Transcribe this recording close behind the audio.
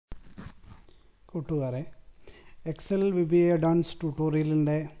കൂട്ടുകാരെ Excel VBA advance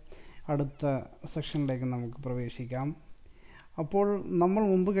ട്യൂട്ടോറിയലിൻ്റെ അടുത്ത സെക്ഷനിലേക്ക് നമുക്ക് പ്രവേശിക്കാം. അപ്പോൾ നമ്മൾ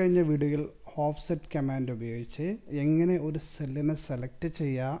മുമ്പ് കഴിഞ്ഞ വീഡിയോയിൽ ഓഫ്സെറ്റ് കമാൻഡ് ഉപയോഗിച്ച് എങ്ങനെ ഒരു സെല്ലിനെ സെലക്ട്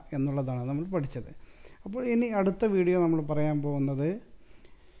ചെയ്യുക എന്നുള്ളതാണ് നമ്മൾ പഠിച്ചത്. അപ്പോൾ ഇനി അടുത്ത വീഡിയോ നമ്മൾ പറയാൻ പോകുന്നത്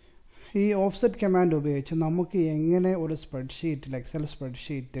ഈ ഓഫ്സെറ്റ് കമാൻഡ് ഉപയോഗിച്ച് നമുക്ക് എങ്ങനെ ഒരു സ്പ്രെഡ്ഷീറ്റിൽ എക്സൽ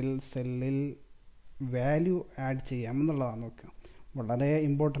സ്പ്രെഡ്ഷീറ്റിൽ സെല്ലിൽ വാല്യൂ ആഡ് ചെയ്യാം എന്നുള്ളതാണ്. നോക്കുക, വളരെ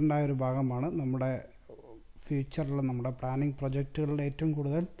ഇമ്പോർട്ടൻ്റ് ആയ ഒരു ഭാഗമാണ്. നമ്മുടെ ഫ്യൂച്ചറിൽ നമ്മുടെ പ്ലാനിങ് പ്രൊജക്റ്റുകളിൽ ഏറ്റവും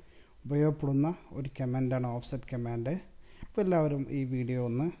കൂടുതൽ ഉപയോഗപ്പെടുന്ന ഒരു കമാൻഡാണ് ഓഫ്സെറ്റ് കമാൻഡ്. അപ്പോൾ എല്ലാവരും ഈ വീഡിയോ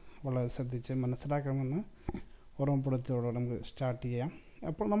ഒന്ന് വളരെ ശ്രദ്ധിച്ച് മനസ്സിലാക്കണമെന്ന് ഓർമ്മപ്പെടുത്തിയോടെ നമുക്ക് സ്റ്റാർട്ട് ചെയ്യാം.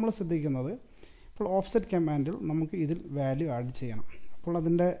 അപ്പോൾ നമ്മൾ ശ്രദ്ധിക്കുന്നത്, ഇപ്പോൾ ഓഫ്സെറ്റ് കമാൻഡിൽ നമുക്ക് ഇതിൽ വാല്യൂ ആഡ് ചെയ്യണം. അപ്പോൾ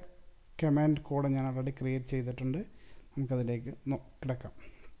അതിൻ്റെ കമാൻഡ് കോഡ് ഞാൻ ഓൾറെഡി ക്രിയേറ്റ് ചെയ്തിട്ടുണ്ട്. നമുക്കതിലേക്ക് കിടക്കാം.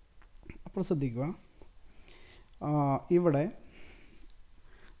 അപ്പോൾ ശ്രദ്ധിക്കുക, ഇവിടെ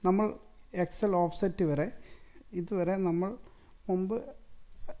നമ്മൾ എക്സൽ ഓഫ്സെറ്റ് ഇതുവരെ നമ്മൾ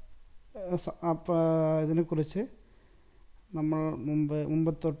ഇതിനെക്കുറിച്ച് നമ്മൾ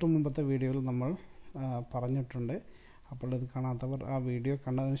മുമ്പത്തെ വീഡിയോയിൽ നമ്മൾ പറഞ്ഞിട്ടുണ്ട്. അപ്പോൾ ഇത് കാണാത്തവർ ആ വീഡിയോ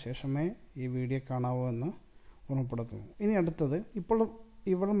കണ്ടതിന് ശേഷമേ ഈ വീഡിയോ കാണാവൂ എന്ന് ഓർമ്മപ്പെടുത്തുന്നു. ഇനി അടുത്തത്, ഇപ്പോൾ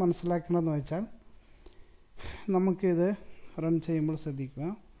ഇവിടെ മനസ്സിലാക്കേണ്ടതെന്ന് വെച്ചാൽ, നമുക്കിത് റൺ ചെയ്യുമ്പോൾ ശ്രദ്ധിക്കുക,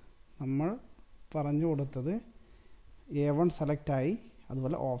 നമ്മൾ പറഞ്ഞു കൊടുത്തത് A1 സെലക്റ്റായി,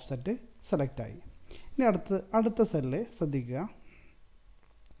 അതുപോലെ ഓഫ്സെറ്റ് സെലക്റ്റായി. ഇനി അടുത്ത സെല്ല് ശ്രദ്ധിക്കുക,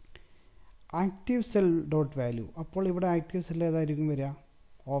 ആക്റ്റീവ് സെൽ ഡോട്ട് വാല്യൂ. അപ്പോൾ ഇവിടെ ആക്റ്റീവ് സെൽ ഏതായിരിക്കും വരിക?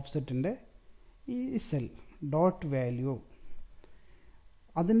 ഓഫ്സെറ്റിൻ്റെ ഈ സെൽ ഡോട്ട് വാല്യൂ.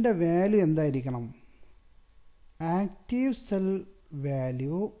 അതിൻ്റെ വാല്യൂ എന്തായിരിക്കണം? Active cell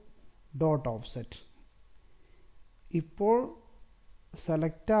value dot offset. ഇപ്പോൾ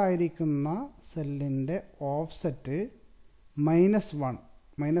സെലക്റ്റ് ആയിരിക്കുന്ന സെല്ലിൻ്റെ ഓഫ്സെറ്റ് -1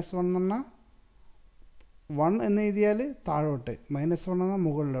 എന്ന് പറഞ്ഞാൽ 1 എന്ന് എഴുതിയാൽ താഴോട്ട്, -1 എന്നാൽ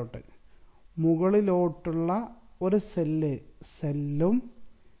മുകളിലോട്ടുള്ള ഒരു സെല്ലും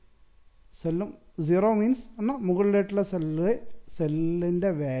 0 മീൻസ് എന്നാൽ മുകളിലോട്ടുള്ള സെല്ലിൻ്റെ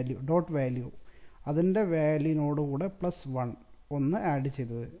വാല്യൂ ഡോട്ട് വാല്യൂ, അതിൻ്റെ വാല്യൂനോടുകൂടെ +1 ആഡ്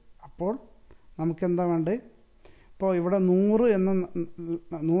ചെയ്തത്. അപ്പോൾ നമുക്കെന്താ വേണ്ടത്? ഇപ്പോൾ ഇവിടെ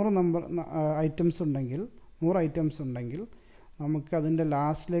 100 നമ്പർ ഐറ്റംസ് ഉണ്ടെങ്കിൽ നമുക്ക് അതിൻ്റെ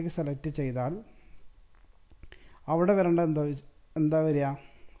ലാസ്റ്റിലേക്ക് സെലക്ട് ചെയ്താൽ അവിടെ വരേണ്ട എന്താ വരിക?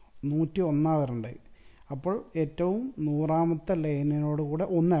 101 വരേണ്ടത്. അപ്പോൾ ഏറ്റവും 100ാമത്തെ ലൈനിനോട് കൂടെ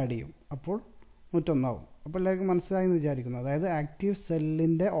 1 ആഡ് ചെയ്യും, അപ്പോൾ 101 ആവും. അപ്പോൾ എല്ലാവർക്കും മനസ്സിലായി എന്ന് വിചാരിക്കുന്നു. അതായത് ആക്റ്റീവ്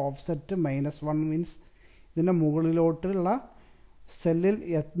സെല്ലിൻ്റെ ഓഫ്സെറ്റ് -1 മീൻസ് ഇതിൻ്റെ മുകളിലോട്ടുള്ള സെല്ലിൽ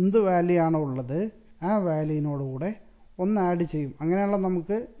എന്ത് വാല്യൂ ആണോ ഉള്ളത് ആ വാല്യൂനോടുകൂടെ 1 ആഡ് ചെയ്യും. അങ്ങനെയുള്ള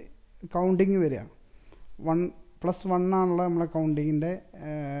നമുക്ക് കൗണ്ടിങ് വരിക. +1 ആണുള്ള നമ്മളെ കൗണ്ടിങ്ങിൻ്റെ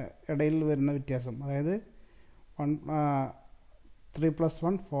ഇടയിൽ വരുന്ന വ്യത്യാസം. അതായത് 3 +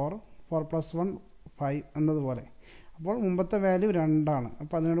 1 4, 4 + 1 5 എന്നതുപോലെ. അപ്പോൾ മുമ്പത്തെ വാല്യൂ 2 ആണ്.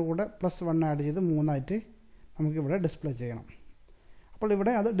 അപ്പോൾ അതിനോട് കൂടെ +1 ആഡ് ചെയ്ത് 3 ആയിട്ട് നമുക്കിവിടെ ഡിസ്പ്ലേ ചെയ്യണം. അപ്പോൾ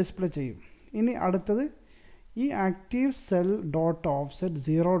ഇവിടെ അത് ഡിസ്പ്ലേ ചെയ്യും. ഇനി അടുത്തത് ഈ ആക്റ്റീവ് സെൽ ഡോട്ട് ഓഫ്സെറ്റ്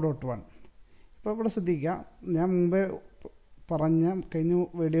 0.1. ഇപ്പോൾ ഇവിടെ ശ്രദ്ധിക്കുക, ഞാൻ മുമ്പേ കഴിഞ്ഞ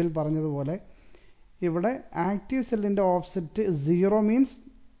വീഡിയോയിൽ പറഞ്ഞതുപോലെ ഇവിടെ ആക്റ്റീവ് സെല്ലിൻ്റെ ഓഫ്സെറ്റ് 0 മീൻസ്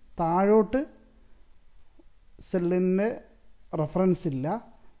താഴോട്ട് സെല്ലിൻ്റെ റെഫറൻസ് ഇല്ല.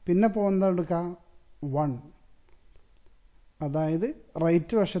 പിന്നെ പോകുന്നത് എടുക്കുക 1, അതായത്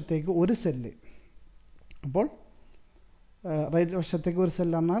റൈറ്റ് വശത്തേക്ക് ഒരു സെല്ല്. അപ്പോൾ റൈറ്റ് വശത്തേക്ക് ഒരു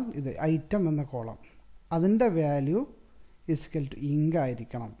സെല്ല് പറഞ്ഞാൽ ഇത് ഐറ്റം എന്ന കോളം, അതിൻ്റെ വാല്യൂ =ഇങ്ക്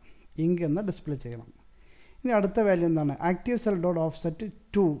ആയിരിക്കണം. ഇങ്ക് എന്ന് ഡിസ്പ്ലേ ചെയ്യണം. ഇനി അടുത്ത വാല്യൂ എന്താണ്? Active cell dot offset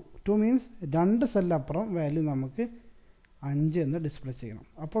 2 means 2 സെല്ലപ്പുറം value നമുക്ക് 5 എന്ന് ഡിസ്പ്ലേ ചെയ്യണം.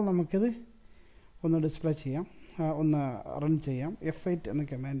 അപ്പോൾ നമുക്കിത് ഒന്ന് ഡിസ്പ്ലേ ചെയ്യാം, ഒന്ന് റൺ ചെയ്യാം. F8 എന്ന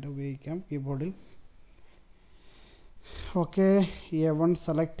കമാൻഡ് ഉപയോഗിക്കാം കീബോർഡിൽ. Okay, A1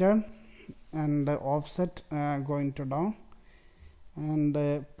 selected and offset going two down and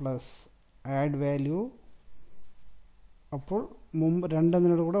plus add value. അപ്പോൾ മുമ്പ് 2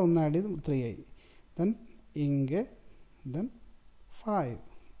 എന്നതിനോട് കൂടെ 1 ആഡ് ചെയ്ത് 3 ആയി. Then ink, then 5.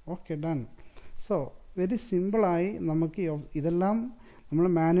 Okay, done. So very സിമ്പിളായി നമുക്ക് ഇതെല്ലാം നമ്മൾ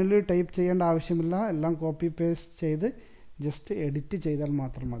മാനുവലി ടൈപ്പ് ചെയ്യേണ്ട ആവശ്യമില്ല. എല്ലാം കോപ്പി പേസ്റ്റ് ചെയ്ത് ജസ്റ്റ് എഡിറ്റ് ചെയ്താൽ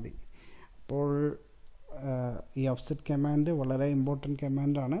മാത്രം മതി. അപ്പോൾ ഈ ഓഫ്സെറ്റ് കമാൻഡ് വളരെ ഇമ്പോർട്ടൻറ്റ്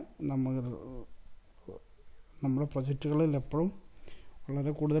കമാൻഡാണ്. നമ്മുടെ പ്രൊജക്റ്റുകളിൽ എപ്പോഴും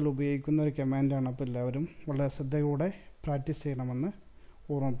വളരെ കൂടുതൽ ഉപയോഗിക്കുന്ന ഒരു കമാൻഡാണ്. അപ്പോൾ എല്ലാവരും വളരെ ശ്രദ്ധയോടെ പ്രാക്ടീസ് ചെയ്യണമെന്ന്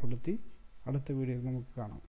ഓർമ്മപ്പെടുത്തി അടുത്ത വീഡിയോയിൽ നമുക്ക് കാണാം.